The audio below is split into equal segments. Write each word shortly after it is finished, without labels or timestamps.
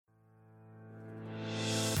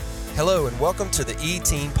Hello and welcome to the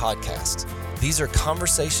E-Team Podcast. These are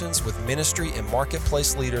conversations with ministry and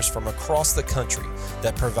marketplace leaders from across the country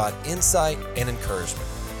that provide insight and encouragement.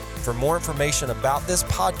 For more information about this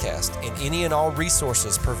podcast and any and all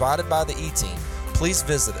resources provided by the E-Team, please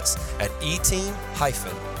visit us at eteam-inc.com.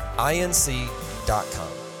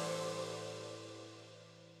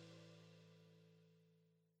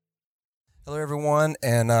 Hello, everyone,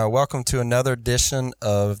 and welcome to another edition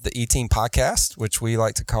of the E-Team Podcast, which we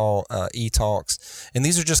like to call E-Talks. And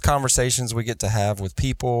these are just conversations we get to have with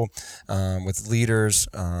people, with leaders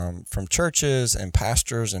from churches and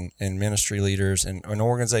pastors and ministry leaders and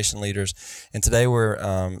organization leaders. And today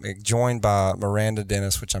we're joined by Miranda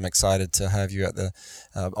Dennis, which I'm excited to have you at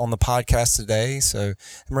on the podcast today. So,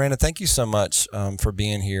 Miranda, thank you so much for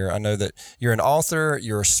being here. I know that you're an author,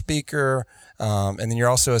 you're a speaker, and then you're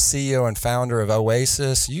also a CEO and founder of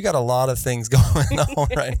Oasis. You got a lot of things going on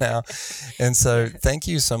right now. And so thank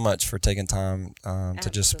you so much for taking time to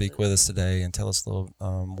just speak with us today and tell us a little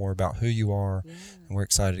more about who you are. Yeah. And we're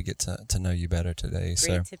excited to get to know you better today.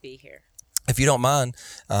 Great to be here. If you don't mind,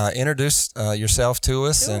 introduce yourself to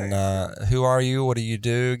us. Sure. And who are you? What do you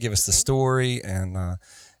do? Give us the story and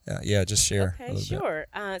just share a little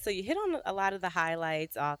bit. So you hit on a lot of the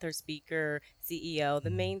highlights: author, speaker, CEO. The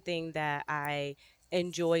main thing that I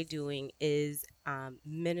enjoy doing is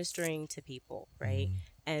ministering to people, right?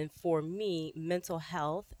 And for me, mental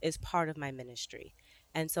health is part of my ministry.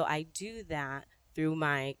 And so I do that through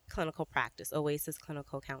my clinical practice, Oasis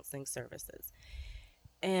Clinical Counseling Services.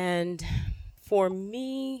 And for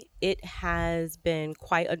me, it has been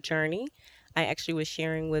quite a journey. I actually was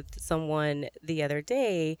sharing with someone the other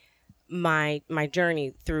day my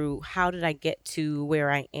journey through how did I get to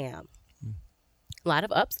where I am. A lot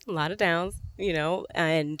of ups, a lot of downs,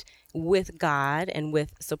 and with God and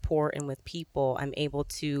with support and with people, I'm able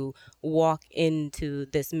to walk into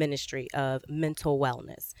this ministry of mental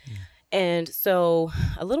wellness. And so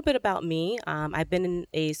a little bit about me, I've been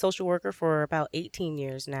a social worker for about 18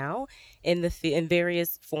 years now in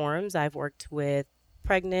various forms. I've worked with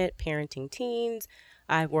pregnant, parenting teens.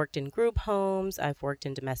 I've worked in group homes. I've worked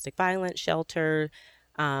in domestic violence shelter,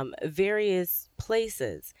 various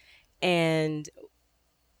places. And,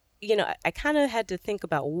 I kind of had to think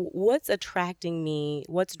about what's attracting me,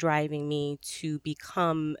 what's driving me to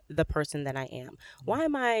become the person that I am. Why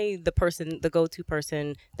am I the go-to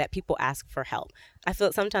person that people ask for help?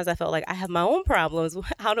 Sometimes I felt like I have my own problems.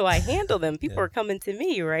 How do I handle them? People are coming to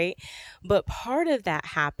me, right? But part of that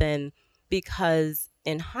happened because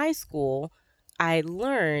in high school, I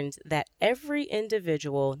learned that every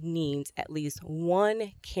individual needs at least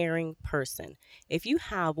one caring person. If you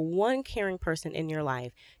have one caring person in your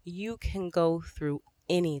life, you can go through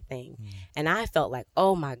anything. And I felt like,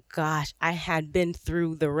 oh my gosh, I had been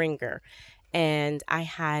through the ringer. And I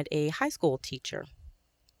had a high school teacher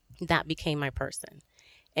that became my person.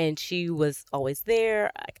 And she was always there.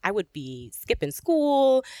 I would be skipping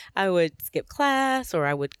school. I would skip class, or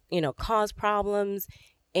I would, cause problems.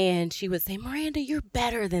 And she would say, Miranda, you're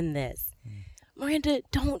better than this. Miranda,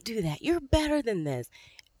 don't do that. You're better than this.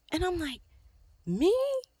 And I'm like, me?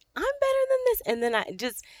 I'm better than this? And then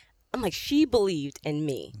I'm like, she believed in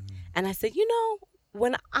me. And I said,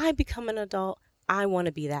 when I become an adult, I want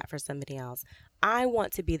to be that for somebody else. I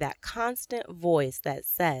want to be that constant voice that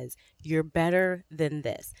says, you're better than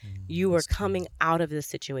this. You are coming out of this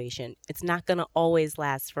situation. It's not going to always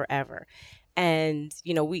last forever. And,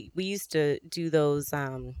 we used to do those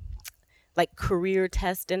like career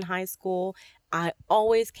tests in high school. I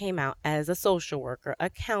always came out as a social worker, a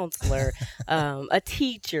counselor, a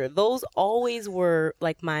teacher. Those always were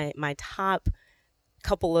like my top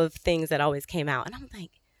couple of things that always came out. And I'm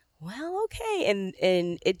like, well, okay. And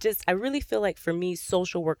I really feel like for me,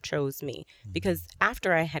 social work chose me because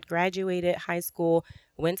after I had graduated high school,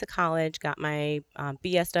 went to college, got my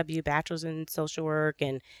BSW, Bachelor's in Social Work,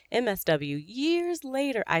 and MSW. Years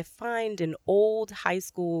later, I find an old high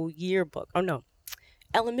school yearbook. Oh, no,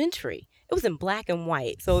 elementary. It was in black and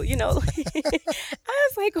white. So, I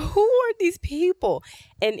was like, who are these people?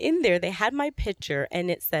 And in there, they had my picture,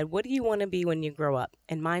 and it said, what do you want to be when you grow up?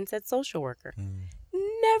 And mine said social worker.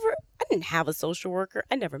 I didn't have a social worker.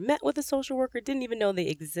 I never met with a social worker, didn't even know they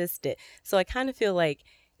existed. So I kind of feel like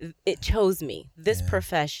it chose me. This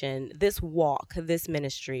profession, this walk, this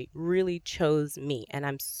ministry really chose me. And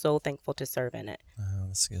I'm so thankful to serve in it. Oh,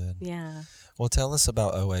 that's good. Yeah. Well, tell us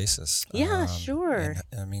about Oasis. Yeah, sure.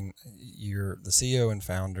 And, you're the CEO and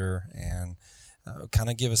founder, and kind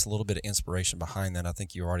of give us a little bit of inspiration behind that. I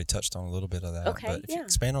think you already touched on a little bit of that. Okay, but if you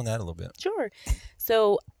expand on that a little bit. Sure.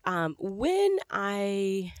 So when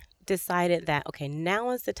I decided that, okay,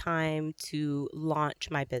 now is the time to launch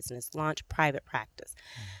my business, launch private practice.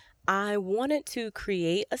 I wanted to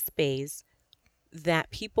create a space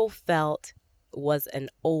that people felt was an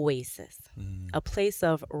oasis, a place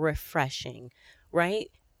of refreshing, right?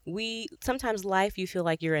 We sometimes life you feel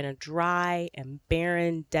like you're in a dry and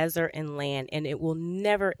barren desert and land and it will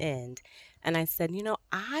never end. And I said,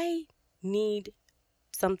 I need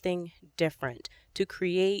something different to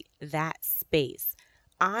create that space.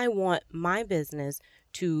 I want my business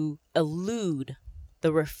to elude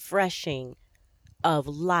the refreshing of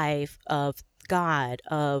life, of God,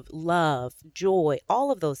 of love, joy,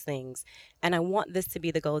 all of those things. And I want this to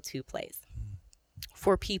be the go-to place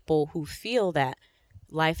for people who feel that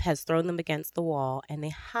life has thrown them against the wall and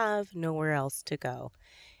they have nowhere else to go.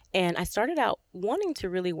 And I started out wanting to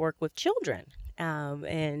really work with children,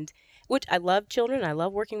 and which I love children. I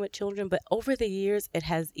love working with children. But over the years, it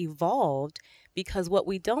has evolved because what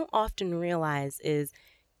we don't often realize is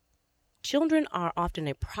children are often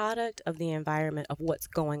a product of the environment of what's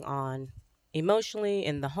going on emotionally,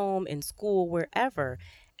 in the home, in school, wherever.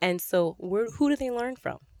 And so who do they learn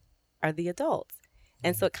from? Are the adults.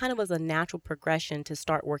 And so it kind of was a natural progression to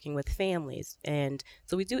start working with families. And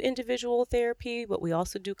so we do individual therapy, but we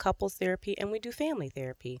also do couples therapy and we do family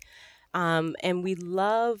therapy. And we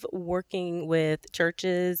love working with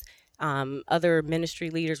churches, other ministry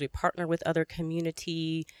leaders. We partner with other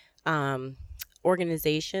community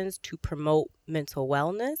organizations to promote mental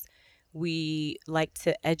wellness. We like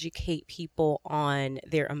to educate people on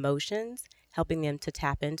their emotions, helping them to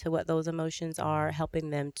tap into what those emotions are, helping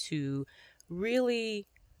them to really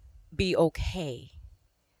be okay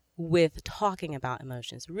with talking about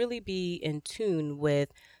emotions, really be in tune with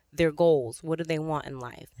their goals. What do they want in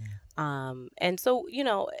life? And so,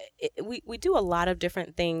 we do a lot of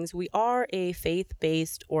different things. We are a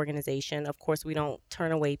faith-based organization. Of course, we don't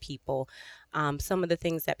turn away people. Some of the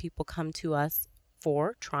things that people come to us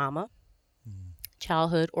for: trauma,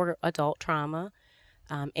 childhood or adult trauma,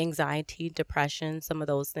 anxiety, depression, some of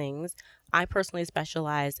those things. I personally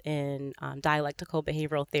specialize in dialectical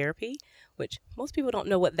behavioral therapy, which most people don't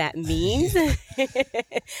know what that means.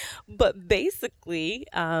 But basically,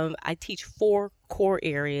 I teach 4 core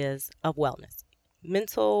areas of wellness.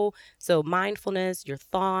 Mental, so mindfulness, your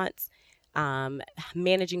thoughts,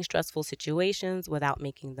 managing stressful situations without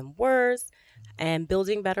making them worse, and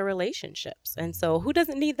building better relationships. And so who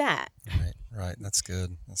doesn't need that? Right. That's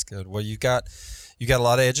good. Well, you got a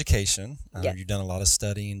lot of education. Yes. You've done a lot of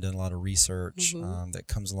studying, done a lot of research that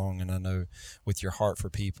comes along. And I know with your heart for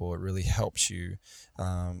people, it really helps you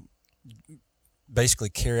basically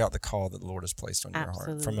carry out the call that the Lord has placed on your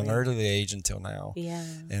heart from an early age until now. Yeah.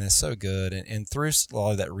 And it's so good. And through a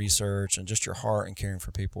lot of that research and just your heart and caring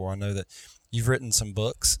for people, I know that you've written some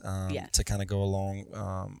books to kind of go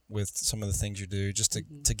along with some of the things you do, just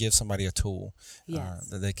to give somebody a tool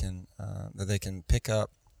that they can pick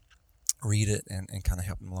up, read it, and kind of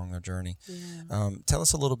help them along their journey. Yeah. Tell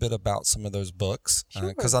us a little bit about some of those books,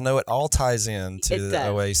 because I know it all ties into the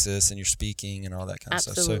Oasis and your speaking and all that kind of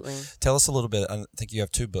stuff. So tell us a little bit. I think you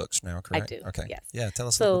have 2 books now, correct? I do. Okay. Yes. Yeah. Tell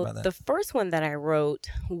us a little bit about that. The first one that I wrote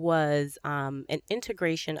was an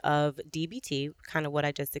integration of DBT, kind of what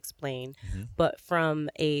I just explained, but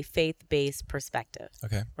from a faith-based perspective.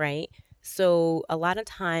 Okay. Right. So a lot of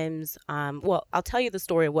times, I'll tell you the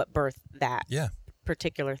story of what birthed that. Yeah.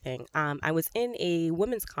 Particular thing. I was in a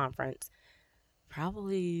women's conference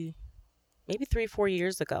probably maybe 3-4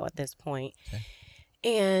 years ago at this point. Okay.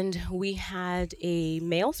 And we had a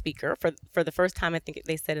male speaker for the first time, I think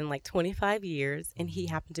they said in like 25 years, and he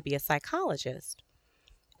happened to be a psychologist.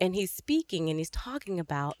 And he's speaking and he's talking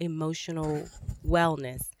about emotional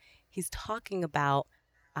wellness. He's talking about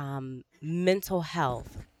mental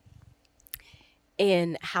health,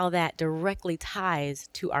 and how that directly ties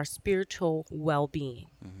to our spiritual well-being.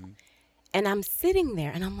 And I'm sitting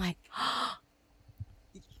there and I'm like, oh,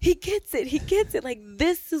 he gets it. Like,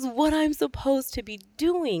 this is what I'm supposed to be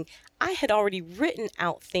doing. I had already written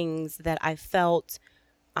out things that I felt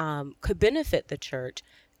could benefit the church,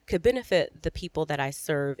 could benefit the people that I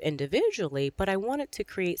serve individually, but I wanted to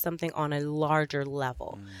create something on a larger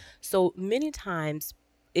level. So many times,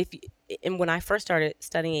 when I first started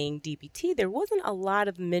studying DBT, there wasn't a lot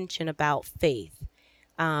of mention about faith.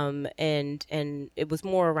 And it was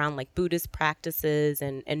more around like Buddhist practices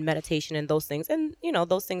and meditation and those things. And,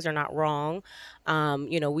 those things are not wrong.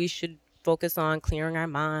 We should focus on clearing our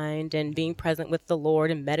mind and being present with the Lord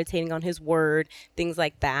and meditating on his word, things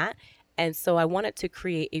like that. And so I wanted to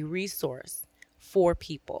create a resource for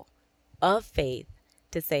people of faith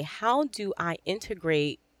to say, how do I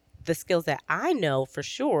integrate the skills that I know for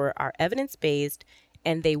sure are evidence-based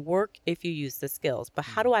and they work if you use the skills. But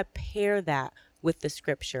how do I pair that with the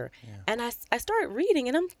scripture? And I started reading,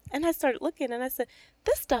 and I started looking, and I said,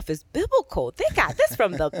 this stuff is biblical. They got this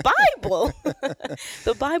from the Bible.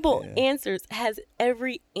 The Bible has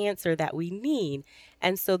every answer that we need.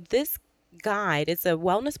 And so this guide, it's a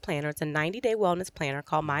wellness planner. It's a 90-day wellness planner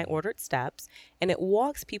called My Ordered Steps, and it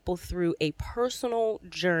walks people through a personal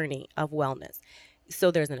journey of wellness. So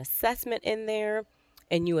there's an assessment in there,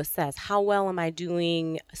 and you assess, how well am I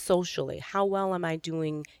doing socially? How well am I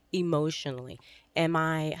doing emotionally? Am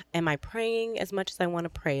I praying as much as I want to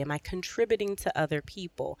pray? Am I contributing to other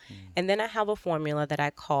people? And then I have a formula that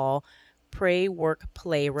I call pray, work,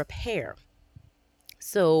 play, repair.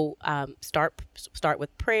 So start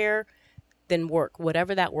with prayer, then work,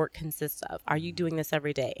 whatever that work consists of. Are you doing this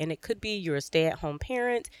every day? And it could be you're a stay-at-home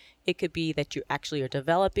parent. It could be that you actually are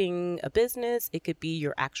developing a business. It could be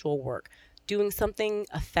your actual work, doing something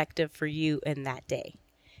effective for you in that day.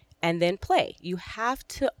 And then play. You have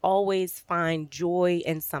to always find joy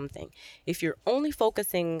in something. If you're only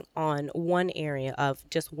focusing on one area of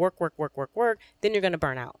just work, then you're going to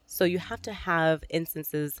burn out. So you have to have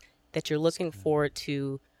instances that you're looking forward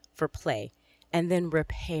to for play. And then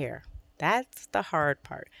repair. That's the hard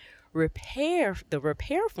part. The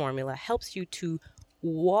repair formula helps you to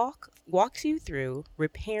walks you through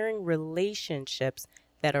repairing relationships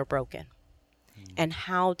that are broken and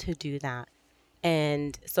how to do that.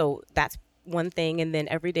 And so that's one thing. And then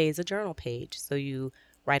every day is a journal page. So you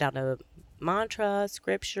write out a mantra,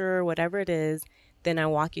 scripture, whatever it is. Then I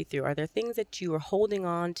walk you through, are there things that you are holding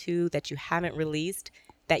on to that you haven't released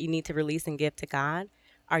that you need to release and give to God?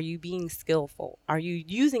 Are you being skillful? Are you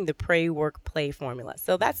using the pray, work, play formula?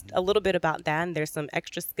 So that's a little bit about that. And there's some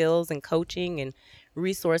extra skills and coaching and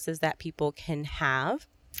resources that people can have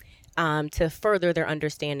to further their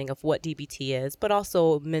understanding of what DBT is, but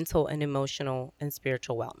also mental and emotional and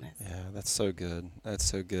spiritual wellness. Yeah, that's so good. That's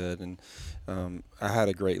so good. And I had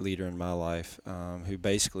a great leader in my life who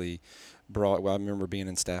basically I remember being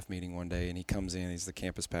in staff meeting one day, and he comes in, he's the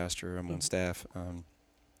campus pastor, I'm on staff,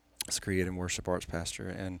 as creative and worship arts pastor,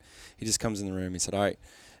 and he just comes in the room, he said, all right,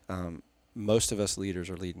 most of us leaders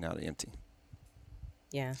are leading out empty.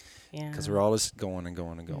 Yeah. Because we're all just going and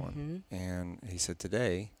going and going. And he said,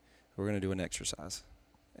 today, we're going to do an exercise.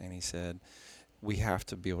 And he said, we have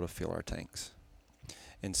to be able to fill our tanks.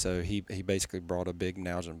 And so he basically brought a big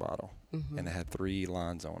Nalgene bottle, and it had 3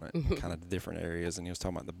 lines on it, kind of different areas. And he was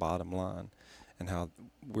talking about the bottom line and how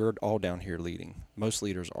we're all down here leading. Most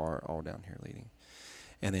leaders are all down here leading.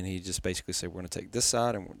 And then he just basically said, we're going to take this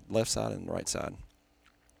side and left side and right side.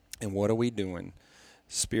 And what are we doing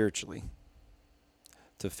spiritually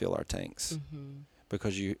to fill our tanks?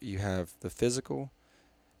 Because you have the physical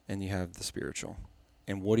and you have the spiritual.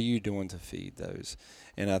 And what are you doing to feed those?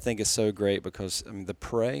 And I think it's so great because, the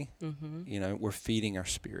pray, we're feeding our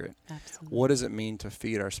spirit. Absolutely. What does it mean to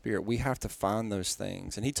feed our spirit? We have to find those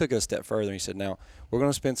things. And he took it a step further. And he said, now, we're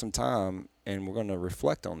going to spend some time and we're going to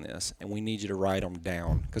reflect on this. And we need you to write them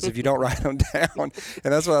down. Because if you don't write them down,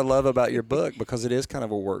 and that's what I love about your book, because it is kind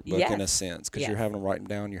of a workbook in a sense. Because you're having them write them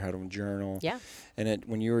down, you're having them journal. Yeah. And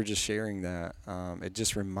when you were just sharing that, it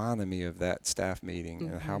just reminded me of that staff meeting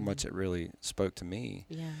and how much it really spoke to me.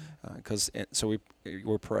 Yeah. Because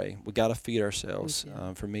we're pray. We got to feed ourselves.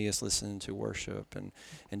 For me, it's listening to worship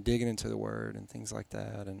and digging into the Word and things like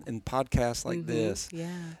that, and podcasts like this. Yeah.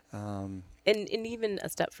 And even a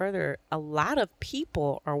step further, a lot of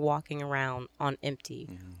people are walking around on empty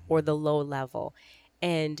or the low level.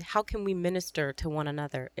 And how can we minister to one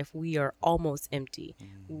another if we are almost empty?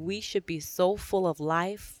 We should be so full of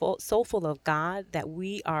life, so full of God, that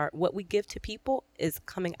what we give to people is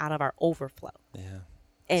coming out of our overflow. Yeah.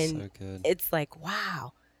 And so good. It's like,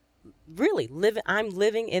 wow, really I'm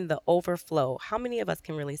living in the overflow. How many of us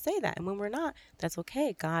can really say that? And when we're not, that's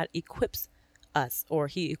okay. God equips us, or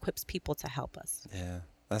he equips people to help us. Yeah,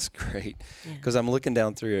 that's great. Because I'm looking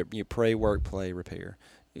down through it. You pray, work, play, repair.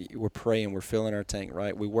 We're praying, we're filling our tank,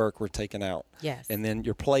 right? We work, we're taking out. Yes. And then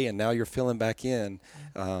you're playing, now you're filling back in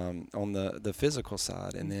on the physical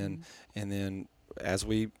side. And then as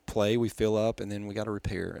we play, we fill up, and then we got to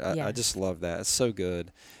repair. I just love that. It's so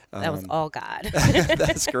good. That was all God.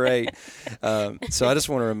 That's great. So I just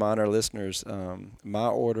want to remind our listeners, My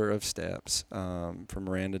Order of Steps from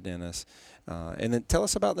Miranda Dennis. And then tell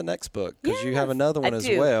us about the next book, because you have another one as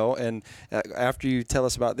well. And after you tell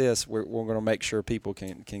us about this, we're going to make sure people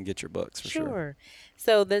can get your books for sure. Sure.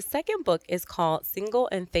 So the second book is called Single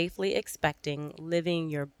and Faithfully Expecting, Living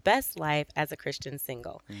Your Best Life as a Christian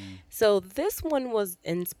Single. So this one was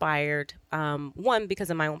inspired, one, because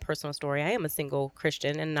of my own personal story. I am a single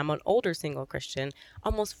Christian, and I'm an older single Christian,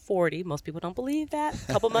 almost 40. Most people don't believe that.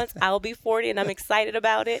 A couple months, I'll be 40, and I'm excited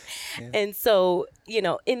about it. Yeah. And so,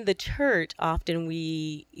 in the church, often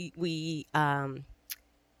we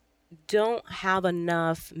don't have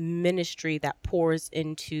enough ministry that pours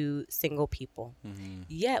into single people. Mm-hmm.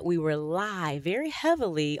 Yet we rely very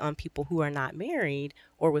heavily on people who are not married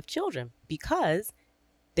or with children because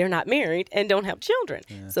they're not married and don't have children.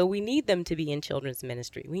 Yeah. So we need them to be in children's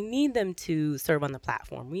ministry. We need them to serve on the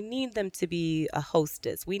platform. We need them to be a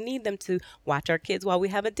hostess. We need them to watch our kids while we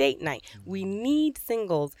have a date night. Mm-hmm. We need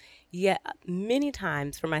singles. Yet many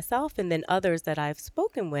times for myself and then others that I've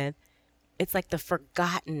spoken with, it's like the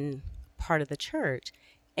forgotten part of the church.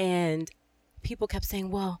 And people kept saying,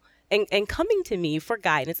 well, and coming to me for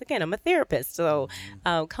guidance. Again, I'm a therapist. So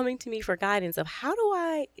coming to me for guidance of how do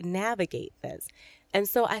I navigate this? And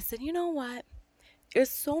so I said, you know what? There's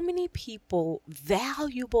so many people,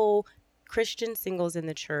 valuable Christian singles in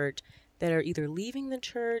the church that are either leaving the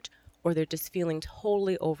church or they're just feeling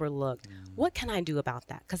totally overlooked. What can I do about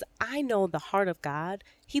that? Because I know the heart of God,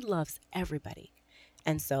 he loves everybody.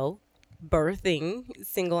 And so birthing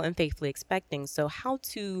Single and Faithfully Expecting. So how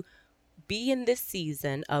to be in this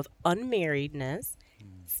season of unmarriedness,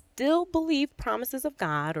 still believe promises of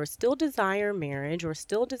God or still desire marriage or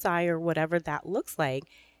still desire whatever that looks like,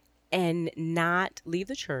 and not leave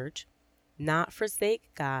the church, not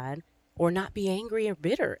forsake God, or not be angry or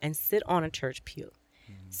bitter and sit on a church pew.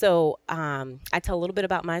 So I tell a little bit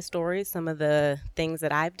about my story, some of the things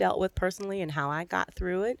that I've dealt with personally and how I got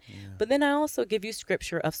through it. Yeah. But then I also give you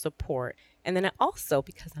scripture of support. And then I also,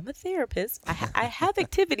 because I'm a therapist, I have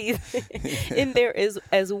activities in there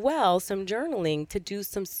as well, some journaling to do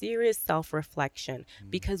some serious self-reflection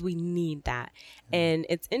because we need that. And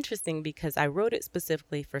it's interesting because I wrote it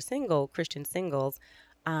specifically for Christian singles.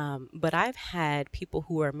 But I've had people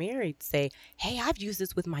who are married say, hey, I've used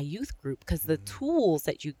this with my youth group because the tools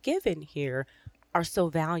that you give in here are so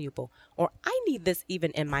valuable. Or I need this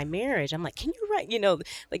even in my marriage. I'm like, can you write,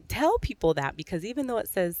 tell people that, because even though it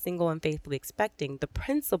says Single and Faithfully Expecting, the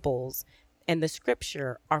principles and the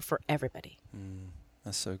scripture are for everybody.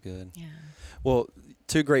 That's so good. Yeah. Well,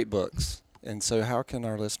 2 great books. And so how can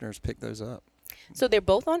our listeners pick those up? So they're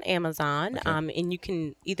both on Amazon, okay. And you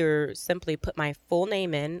can either simply put my full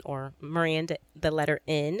name in or Miranda, the letter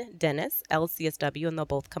N, Dennis, LCSW, and they'll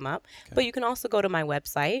both come up. Okay. But you can also go to my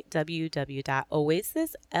website,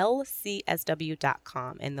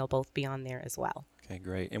 www.oasislcsw.com, and they'll both be on there as well. Okay,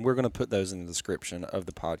 great. And we're going to put those in the description of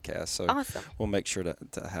the podcast. So awesome. We'll make sure to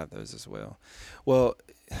have those as well. Well,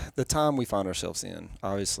 the time we find ourselves in,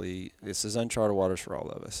 obviously, this is uncharted waters for all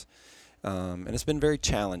of us. And it's been very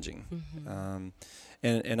challenging. Mm-hmm.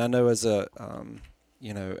 And I know as a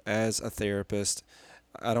therapist,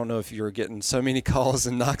 I don't know if you're getting so many calls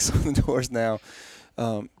and knocks on the doors now,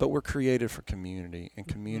 but we're created for community, and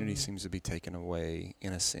community seems to be taken away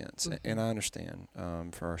in a sense. Mm-hmm. And I understand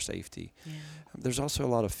for our safety. Yeah. There's also a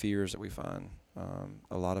lot of fears that we find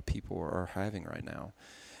a lot of people are having right now.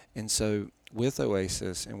 And so with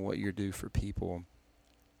Oasis and what you do for people,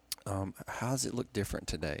 how does it look different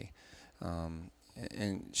today?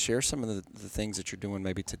 And share some of the things that you're doing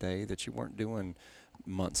maybe today that you weren't doing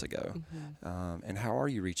months ago. Mm-hmm. And how are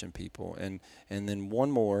you reaching people? And then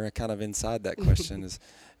one more kind of inside that question is,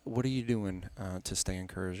 what are you doing to stay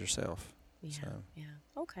encouraged yourself? Yeah.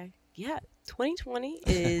 Okay. Yeah. 2020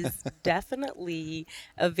 is definitely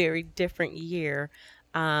a very different year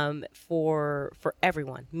for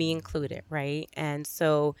everyone, me included, right? And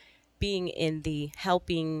so being in the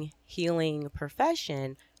helping, healing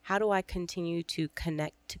profession, how do I continue to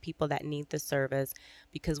connect to people that need the service?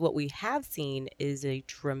 Because what we have seen is a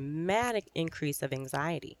dramatic increase of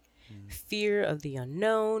anxiety, fear of the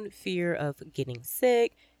unknown, fear of getting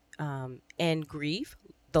sick, and grief,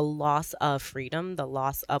 the loss of freedom, the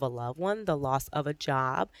loss of a loved one, the loss of a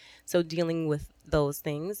job. So dealing with those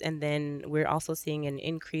things. And then we're also seeing an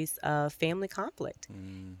increase of family conflict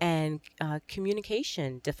and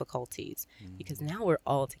communication difficulties, because now we're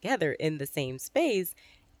all together in the same space.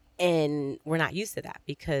 And we're not used to that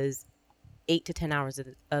because 8 to 10 hours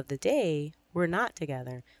of the day, we're not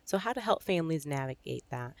together. So how to help families navigate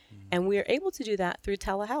that? And we're able to do that through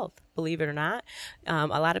telehealth, believe it or not. A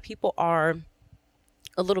lot of people are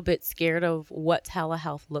a little bit scared of what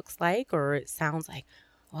telehealth looks like, or it sounds like,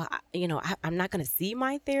 well, I'm not going to see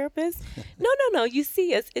my therapist. No. You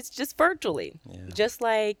see us. It's just virtually, just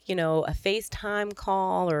like, a FaceTime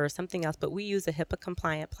call or something else. But we use a HIPAA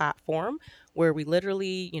compliant platform where we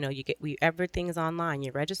literally, everything is online.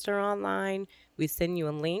 You register online. We send you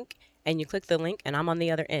a link and you click the link and I'm on the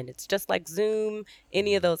other end. It's just like Zoom,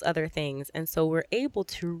 any of those other things. And so we're able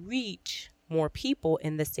to reach more people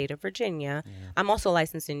in the state of Virginia. I'm also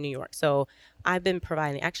licensed in New York. So I've been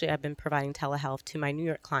providing telehealth to my New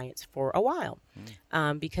York clients for a while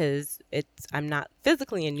because I'm not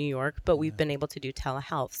physically in New York, but we've been able to do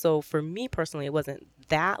telehealth. So for me personally, it wasn't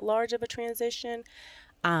that large of a transition.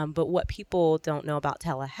 But what people don't know about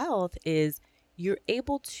telehealth is you're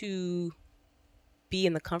able to be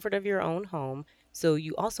in the comfort of your own home. So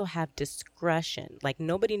you also have discretion. Like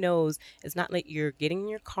nobody knows. It's not like you're getting in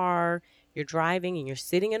your car, you're driving, and you're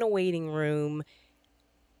sitting in a waiting room,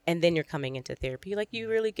 and then you're coming into therapy. Like you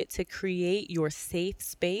really get to create your safe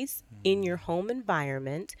space in your home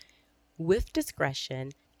environment with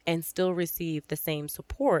discretion and still receive the same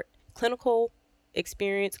support, clinical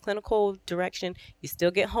experience, clinical direction. You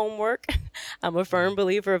still get homework. I'm a firm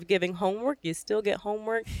believer of giving homework. You still get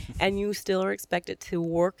homework and you still are expected to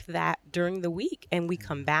work that during the week. And we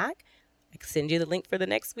come back, I send you the link for the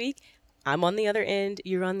next week. I'm on the other end,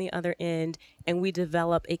 you're on the other end, and we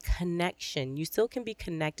develop a connection. You still can be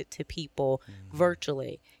connected to people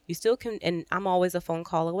virtually. You still can, and I'm always a phone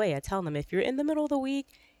call away. I tell them, if you're in the middle of the week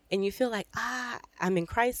and you feel like, I'm in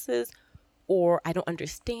crisis, or I don't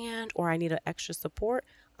understand, or I need an extra support,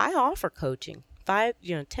 I offer coaching,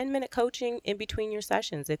 10-minute coaching in between your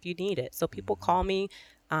sessions if you need it. So people call me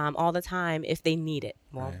all the time if they need it.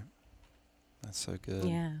 Well, right. That's so good.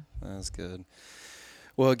 Yeah. That's good.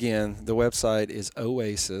 Well, again, the website is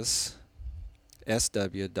oasissw.com.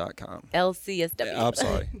 LCSW. I'm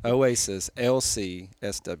sorry,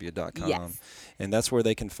 oasislcsw.com. Yes. And that's where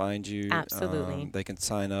they can find you. Absolutely. They can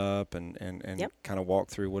sign up and kind of walk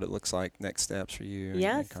through what it looks like, next steps for you,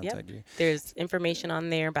 and contact you. There's information on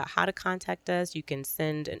there about how to contact us. You can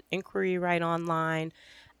send an inquiry right online.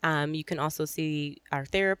 You can also see our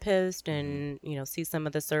therapist and, see some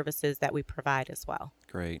of the services that we provide as well.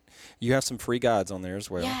 Great. You have some free guides on there as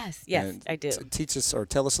well. Yes, I do. Teach us or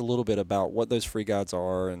tell us a little bit about what those free guides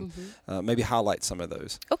are and maybe highlight some of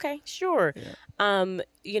those. Okay, sure. Yeah.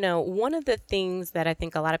 One of the things that I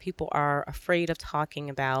think a lot of people are afraid of talking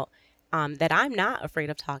about, that I'm not afraid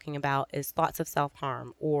of talking about, is thoughts of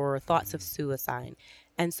self-harm or thoughts of suicide.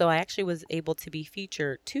 And so I actually was able to be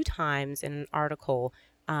featured 2 times in an article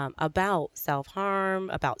about self-harm,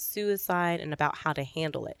 about suicide, and about how to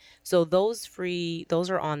handle it. So those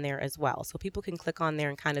are on there as well. So people can click on there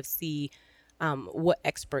and kind of see what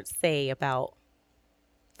experts say about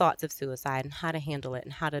thoughts of suicide and how to handle it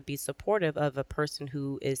and how to be supportive of a person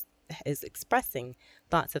who is expressing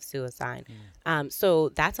thoughts of suicide. So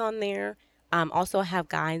that's on there. Also have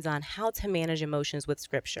guides on how to manage emotions with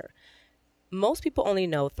scripture. Most people only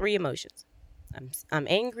know 3 emotions. I'm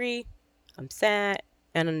angry, I'm sad,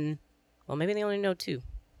 and maybe they only know 2.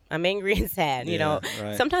 I'm angry and sad.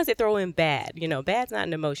 Right. Sometimes they throw in bad. Bad's not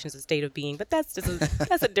an emotion, it's a state of being, but that's just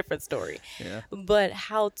that's a different story. Yeah. But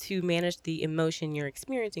how to manage the emotion you're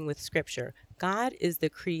experiencing with scripture. God is the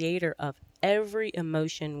creator of every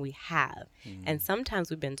emotion we have. And sometimes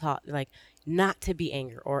we've been taught not to be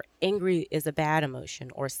angry, or angry is a bad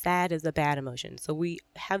emotion, or sad is a bad emotion. So we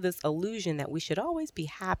have this illusion that we should always be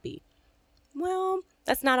happy. Well,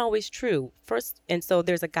 that's not always true. And so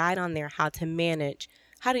there's a guide on there how to manage.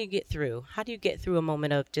 How do you get through? How do you get through a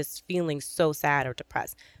moment of just feeling so sad or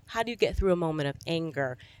depressed? How do you get through a moment of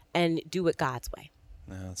anger and do it God's way?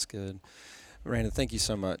 No, that's good. Miranda, thank you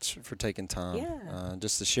so much for taking time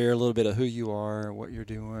just to share a little bit of who you are, what you're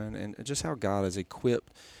doing, and just how God has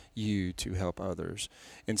equipped you to help others.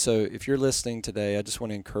 And so if you're listening today, I just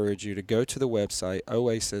want to encourage you to go to the website,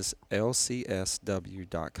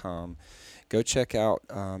 oasislcsw.com. Go check out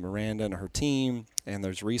Miranda and her team, and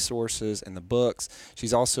there's resources and the books.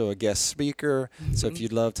 She's also a guest speaker, so if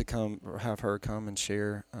you'd love to come or have her come and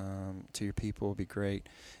share to your people, it'd be great.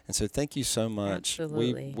 And so thank you so much.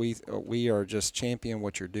 Absolutely. We are just championing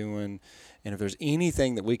what you're doing, and if there's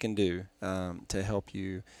anything that we can do to help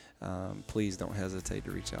you, please don't hesitate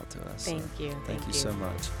to reach out to us. Thank you. Thank you so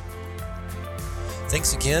much.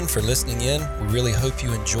 Thanks again for listening in. We really hope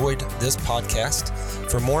you enjoyed this podcast.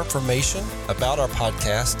 For more information about our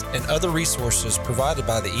podcast and other resources provided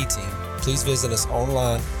by the E-Team, please visit us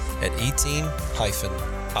online at eteam-inc.com.